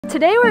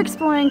Today we're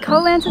exploring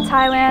KOH LANTA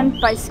Thailand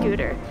by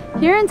scooter.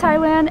 Here in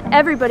Thailand,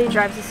 everybody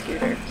drives a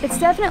scooter. It's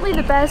definitely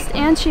the best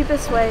and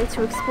cheapest way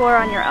to explore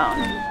on your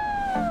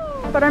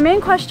own. But our main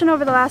question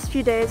over the last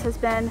few days has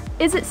been,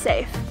 is it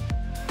safe?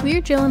 We're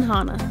Jill and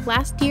Hannah.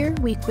 Last year,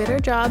 we quit our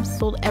jobs,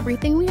 sold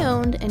everything we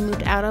owned, and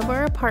moved out of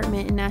our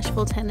apartment in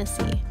Nashville,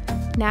 Tennessee.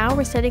 Now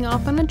we're setting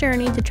off on a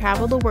journey to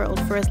travel the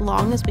world for as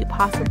long as we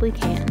possibly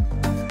can.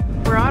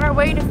 We're on our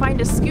way to find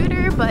a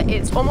scooter, but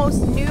it's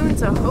almost noon,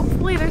 so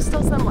hopefully there's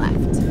still some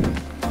left.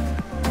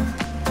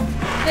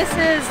 This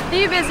is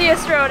the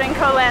busiest road in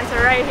KOH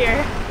LANTA right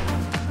here.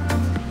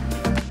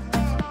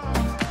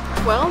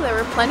 Well, there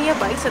were plenty of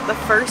bikes at the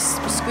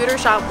first scooter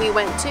shop we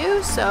went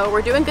to, so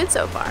we're doing good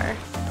so far.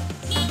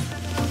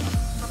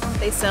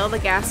 They sell the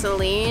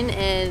gasoline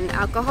in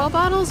alcohol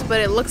bottles, but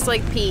it looks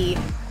like pee.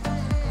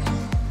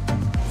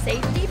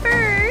 Safety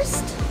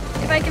first!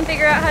 If I can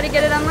figure out how to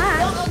get it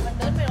unlatched.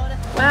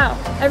 Wow,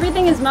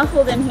 everything is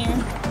muffled in here.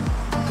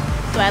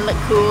 Do I look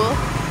cool?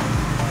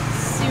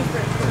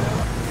 Super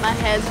cool. My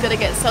head's gonna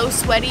get so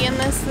sweaty in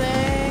this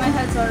thing. My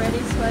head's already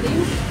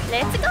sweaty.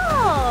 Let's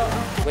go!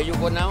 Where you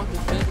go now?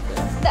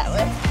 That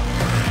way.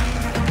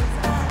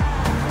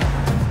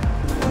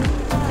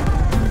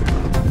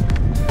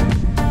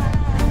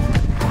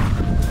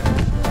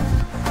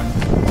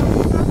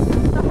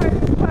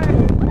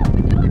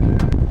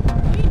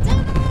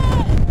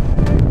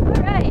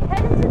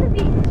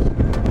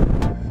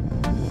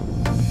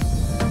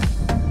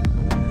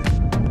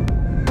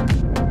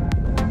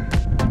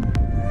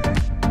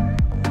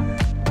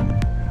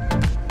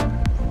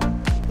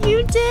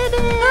 You did it!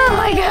 Oh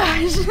my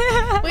gosh!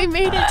 We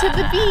made it to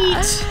the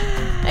beach!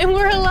 And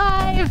we're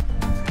alive!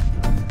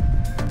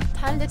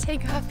 Time to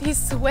take off these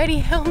sweaty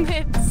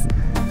helmets.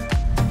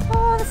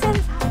 Oh, the sun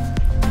is hot.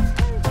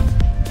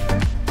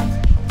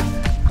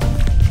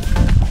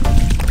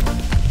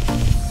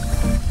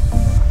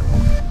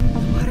 The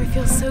water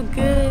feels so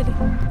good.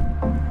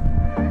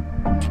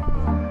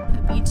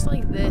 A beach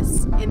like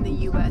this in the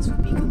US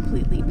would be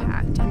completely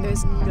packed, and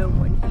there's no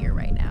one here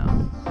right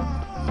now.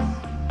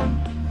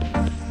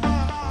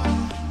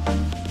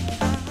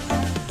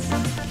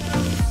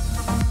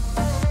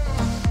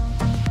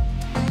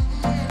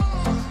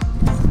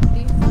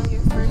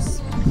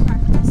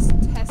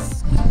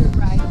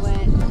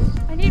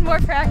 More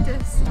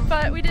practice,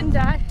 but we didn't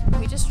die.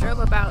 We just drove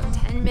about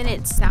 10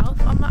 minutes south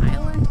on the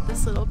island,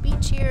 this little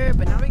beach here,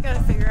 but now we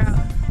gotta figure out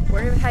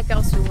where the heck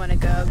else we want to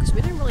go because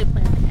we didn't really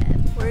plan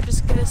ahead. We're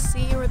just gonna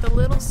see where the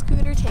little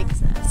scooter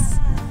takes us.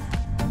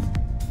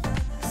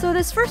 So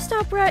this first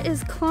stop we're at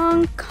is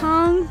Klong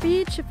Kong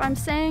Beach, if I'm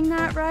saying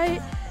that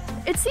right.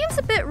 It seems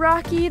a bit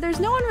rocky,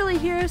 there's no one really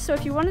here, so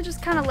if you want to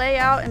just kind of lay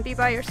out and be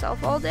by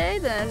yourself all day,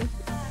 then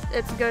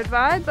it's a good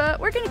vibe, but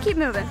we're gonna keep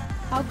moving.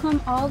 How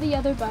come all the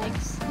other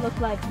bikes look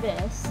like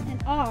this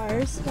and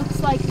ours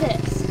looks like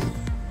this?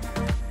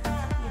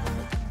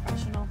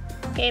 Professional.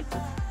 Cape.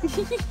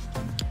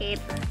 Cape.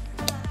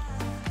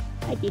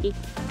 Hi, Didi.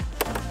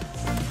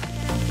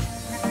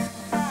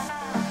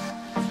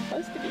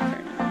 Supposed to be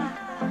turning.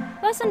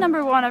 Lesson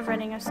number 1 of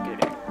renting a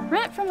scooter.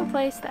 Rent from a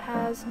place that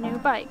has new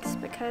bikes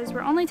because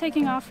we're only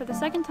taking off for the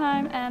second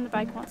time and the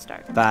bike won't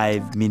start.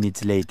 5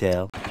 minutes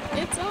later.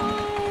 It's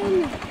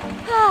on!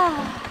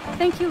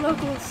 Thank you,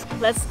 locals.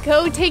 Let's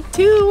go, take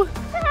 2! You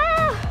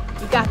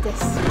got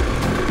this.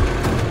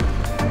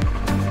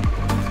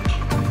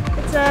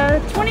 It's a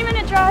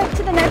 20-minute drive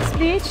to the next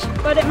beach,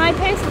 but at my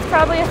pace, it's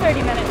probably a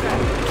 30-minute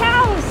drive.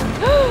 Cows!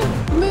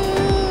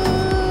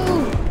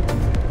 Moo!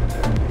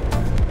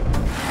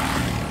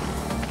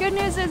 Good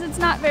news is it's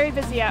not very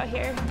busy out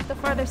here, the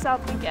farther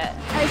south we get.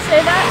 I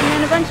say that, and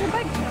then a bunch of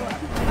bikes show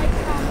up.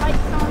 Bikes on,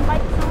 bikes on,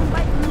 bikes on,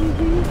 bikes on.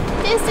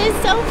 This is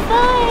so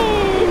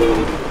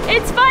fun!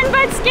 It's fun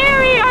but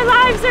scary! Our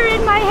lives are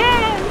in my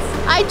hands!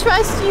 I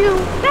trust you!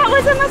 That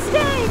was a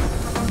mistake!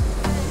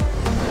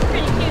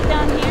 Pretty cute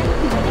down here.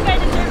 I think I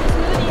deserve a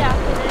smoothie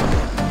after this.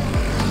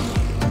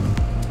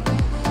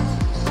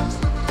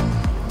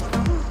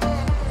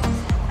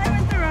 I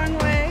went the wrong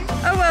way.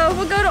 Oh well,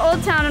 we'll go to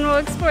Old Town and we'll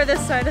explore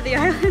this side of the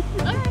island.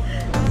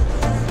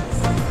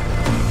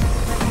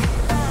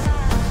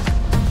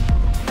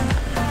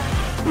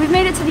 We've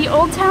made it to the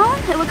Old Town.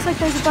 It looks like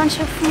there's a bunch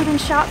of food and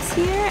shops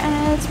here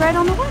and it's right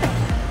on the water.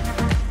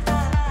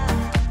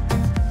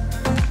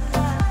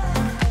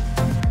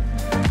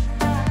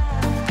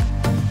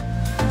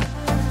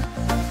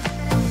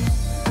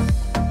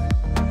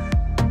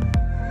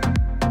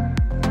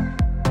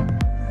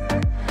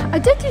 I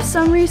did do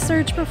some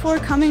research before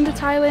coming to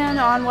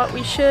Thailand on what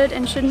we should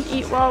and shouldn't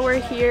eat while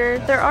we're here.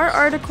 There are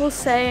articles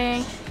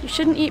saying you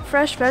shouldn't eat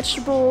fresh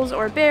vegetables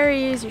or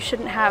berries, you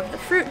shouldn't have the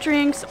fruit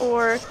drinks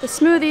or the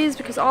smoothies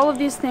because all of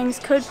these things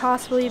could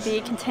possibly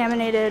be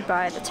contaminated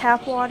by the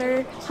tap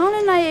water. Hannah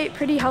and I ate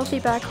pretty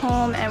healthy back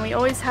home and we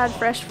always had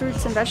fresh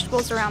fruits and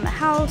vegetables around the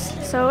house,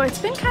 so it's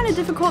been kind of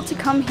difficult to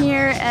come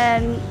here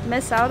and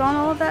miss out on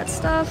all of that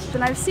stuff.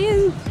 And I've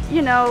seen,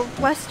 you know,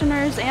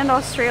 Westerners and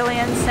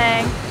Australians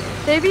saying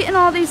they've eaten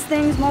all these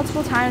things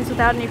multiple times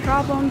without any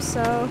problems,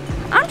 so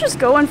I'm just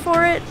going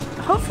for it.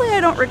 Hopefully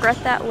I don't regret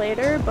that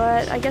later,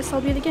 but I guess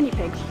I'll be the guinea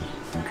pig.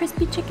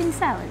 Crispy chicken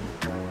salad.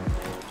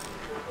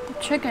 The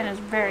chicken is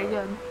very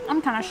good.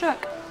 I'm kind of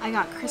shook. I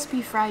got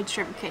crispy fried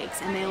shrimp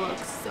cakes and they look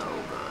so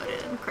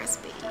good and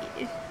crispy.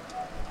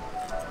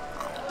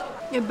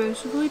 It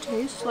basically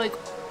tastes like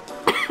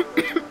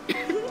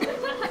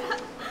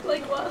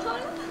Like what,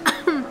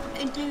 hon?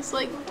 it tastes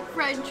like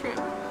fried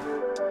shrimp.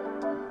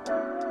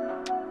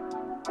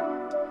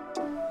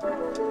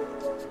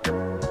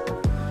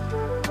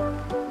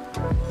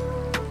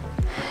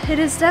 It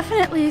is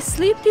definitely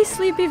sleepy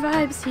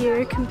vibes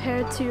here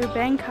compared to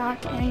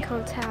Bangkok and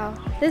Koh Tao.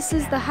 This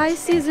is the high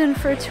season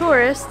for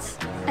tourists,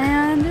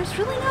 and there's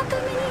really not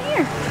that many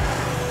here.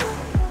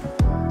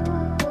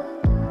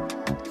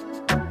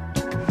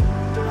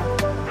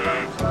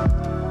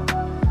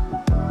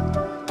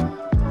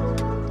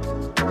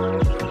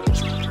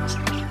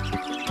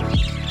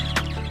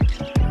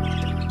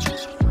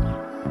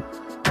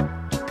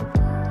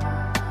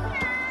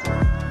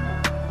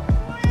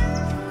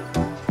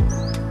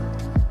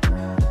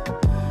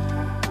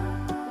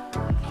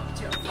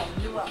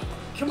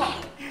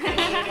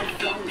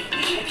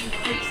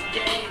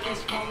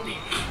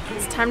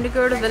 It's time to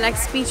go to the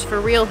next beach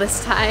for real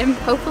this time.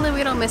 Hopefully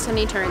we don't miss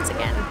any turns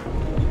again.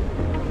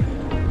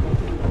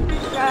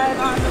 Drive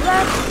on the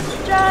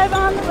left, drive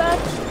on the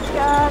left.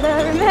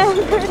 Gotta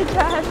remember to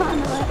drive on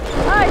the left.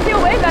 Oh, I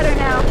feel way better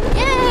now.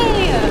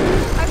 Yay!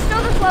 I'm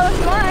still the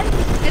slowest one.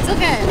 It's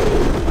okay.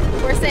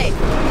 We're safe.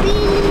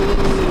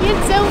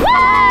 It's so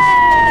fun!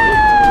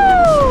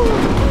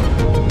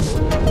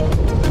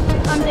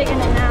 I'm digging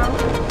it now.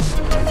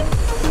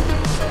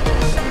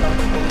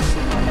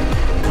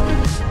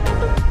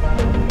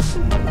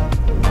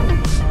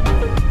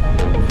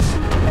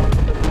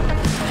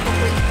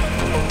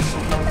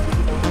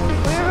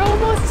 We're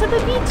almost to the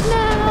beach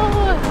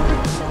now!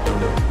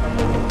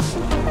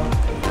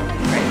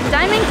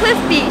 Diamond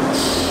Cliff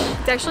Beach.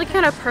 It's actually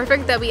kind of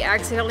perfect that we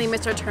accidentally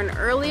missed our turn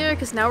earlier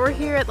because now we're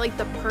here at like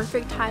the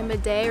perfect time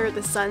of day where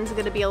the sun's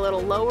gonna be a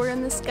little lower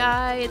in the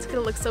sky. It's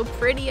gonna look so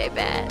pretty, I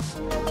bet.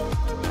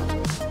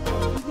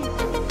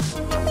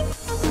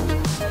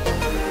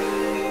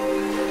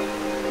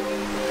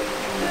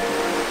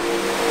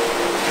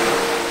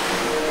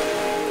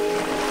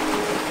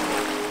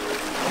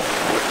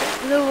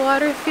 The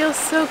water feels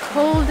so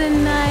cold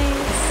and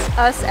nice.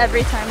 Us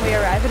every time we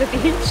arrive at a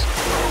beach.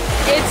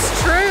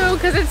 It's true,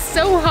 because it's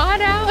so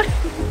hot out.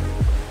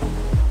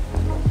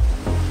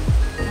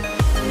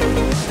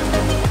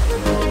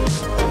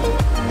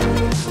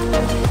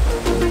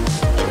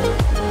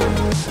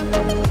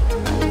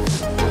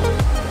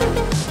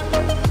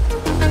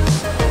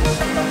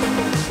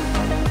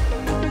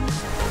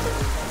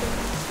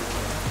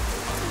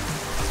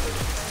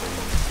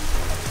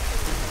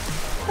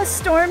 A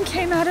storm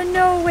came out of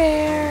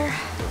nowhere.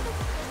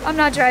 I'm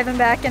not driving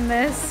back in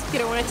this. You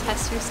don't want to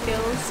test your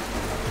skills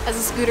as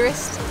a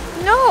scooterist?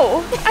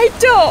 No, I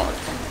don't.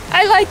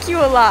 I like you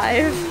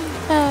alive.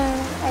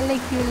 I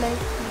like you like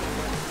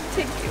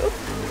Thank you.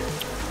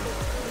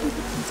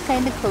 It's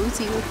kind of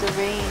cozy with the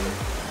rain.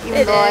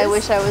 Even It though I is.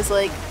 wish I was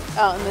like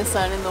out in the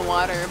sun in the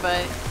water,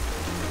 but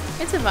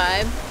it's a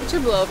vibe. It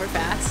should blow over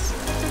fast.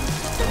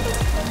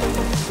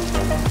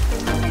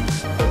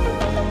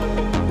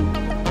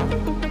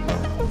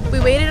 We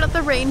waited out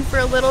the rain for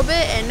a little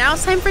bit and now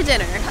it's time for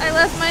dinner. I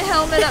left my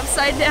helmet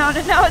upside down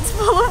and now it's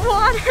full of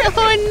water.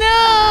 Oh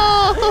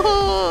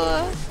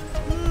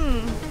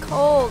no!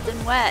 Cold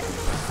and wet.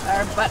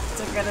 Our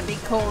butts are gonna be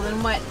cold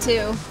and wet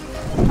too.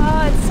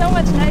 Oh, it's so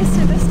much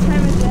nicer this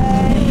time of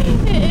day.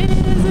 It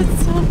is,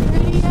 it's so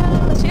pretty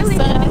out. Chilly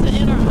The sun out.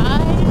 is in our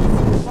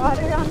eyes.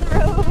 Water on the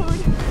road.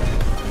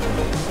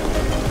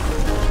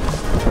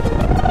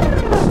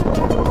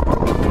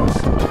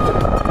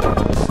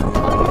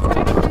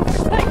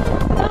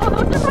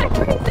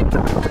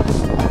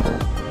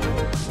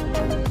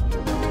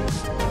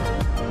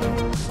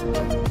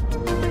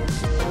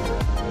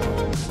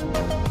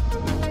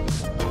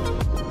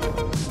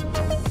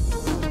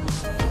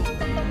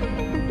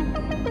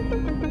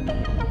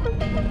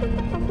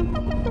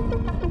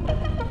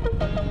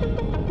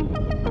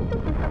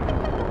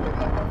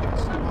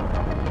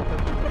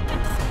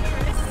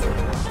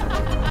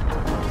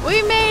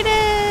 We made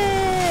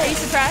it! Are you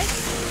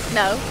surprised?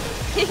 No.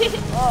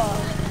 Oh.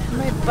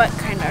 My butt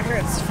kind of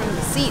hurts from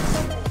the seat.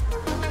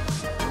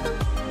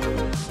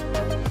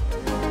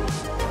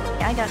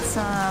 I got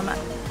some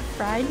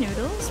fried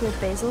noodles with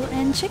basil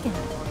and chicken.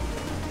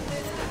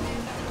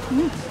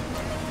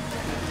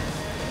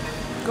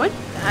 Good.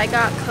 I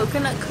got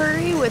coconut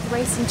curry with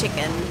rice and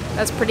chicken.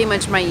 That's pretty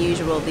much my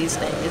usual these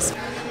days.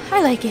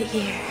 I like it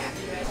here.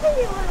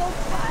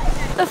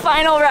 The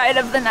final ride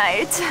of the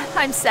night.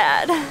 I'm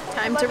sad.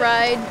 Time to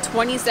ride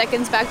 20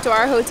 seconds back to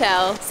our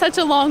hotel. Such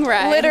a long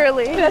ride.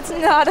 Literally. That's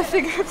not a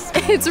figure of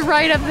speech. It's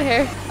right up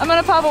there. I'm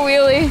gonna pop a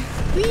wheelie.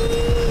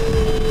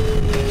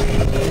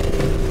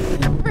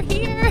 We're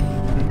here.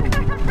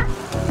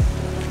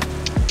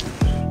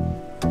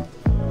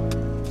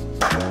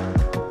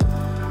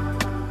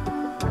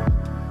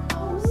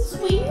 Oh,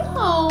 sweet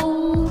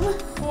home.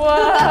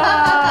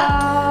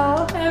 Wow.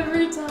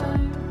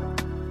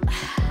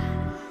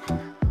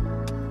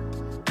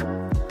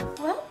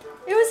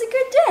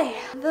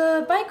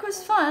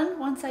 was fun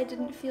once I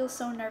didn't feel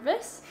so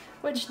nervous,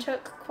 which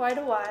took quite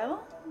a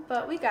while,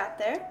 but we got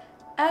there.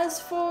 As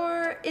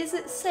for, is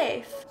it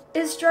safe?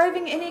 Is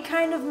driving any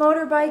kind of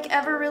motorbike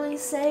ever really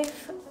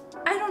safe?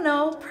 I don't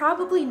know,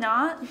 probably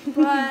not,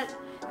 but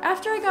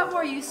after I got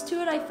more used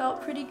to it, I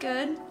felt pretty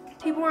good.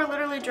 People were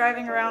literally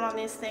driving around on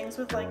these things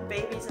with like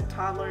babies and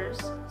toddlers,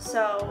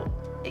 so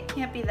it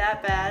can't be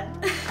that bad.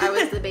 I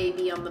was the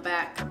baby on the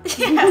back.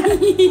 Yeah.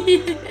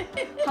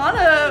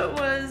 Hana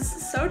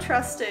was so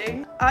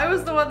trusting. I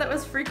was the one that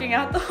was freaking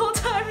out the whole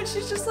time, and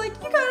she's just like,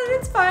 you got it,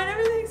 it's fine,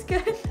 everything's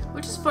good.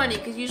 Which is funny,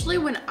 because usually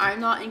when I'm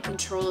not in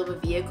control of a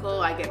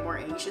vehicle, I get more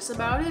anxious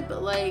about it,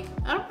 but like,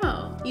 I don't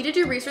know. You did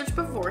your research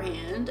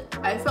beforehand.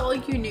 I felt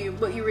like you knew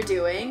what you were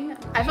doing.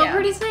 I felt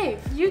pretty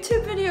safe.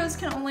 YouTube videos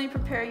can only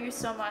prepare you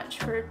so much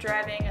for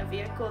driving a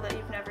vehicle that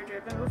you've never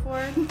driven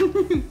before.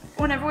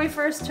 Whenever we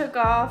first took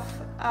off,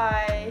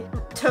 I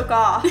took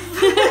off.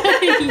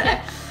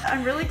 Yeah.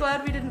 I'm really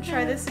glad we didn't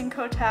try this in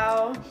Koh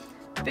Tao,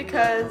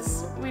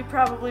 because we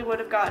probably would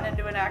have gotten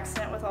into an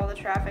accident with all the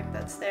traffic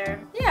that's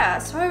there. Yeah,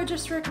 so I would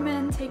just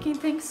recommend taking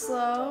things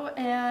slow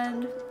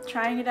and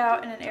trying it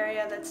out in an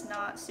area that's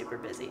not super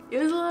busy. It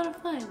was a lot of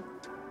fun.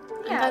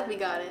 Yeah. I'm glad we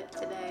got it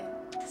today.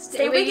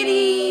 Stay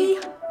wiggity!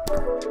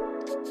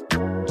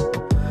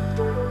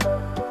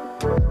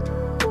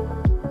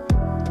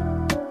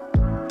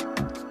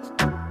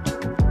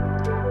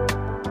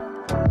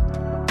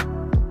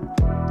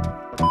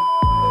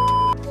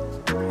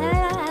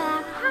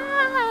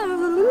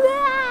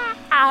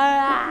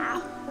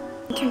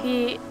 Can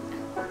be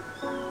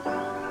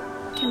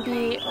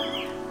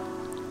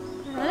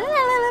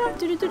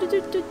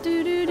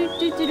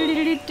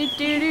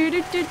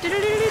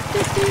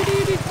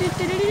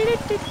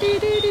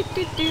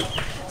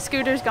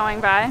scooters going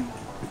by,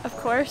 of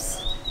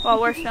course, while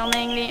we're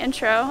filming the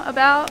intro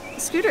about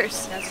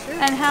scooters. That's true.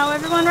 And how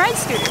everyone rides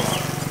scooters.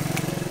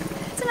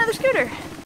 It's another scooter.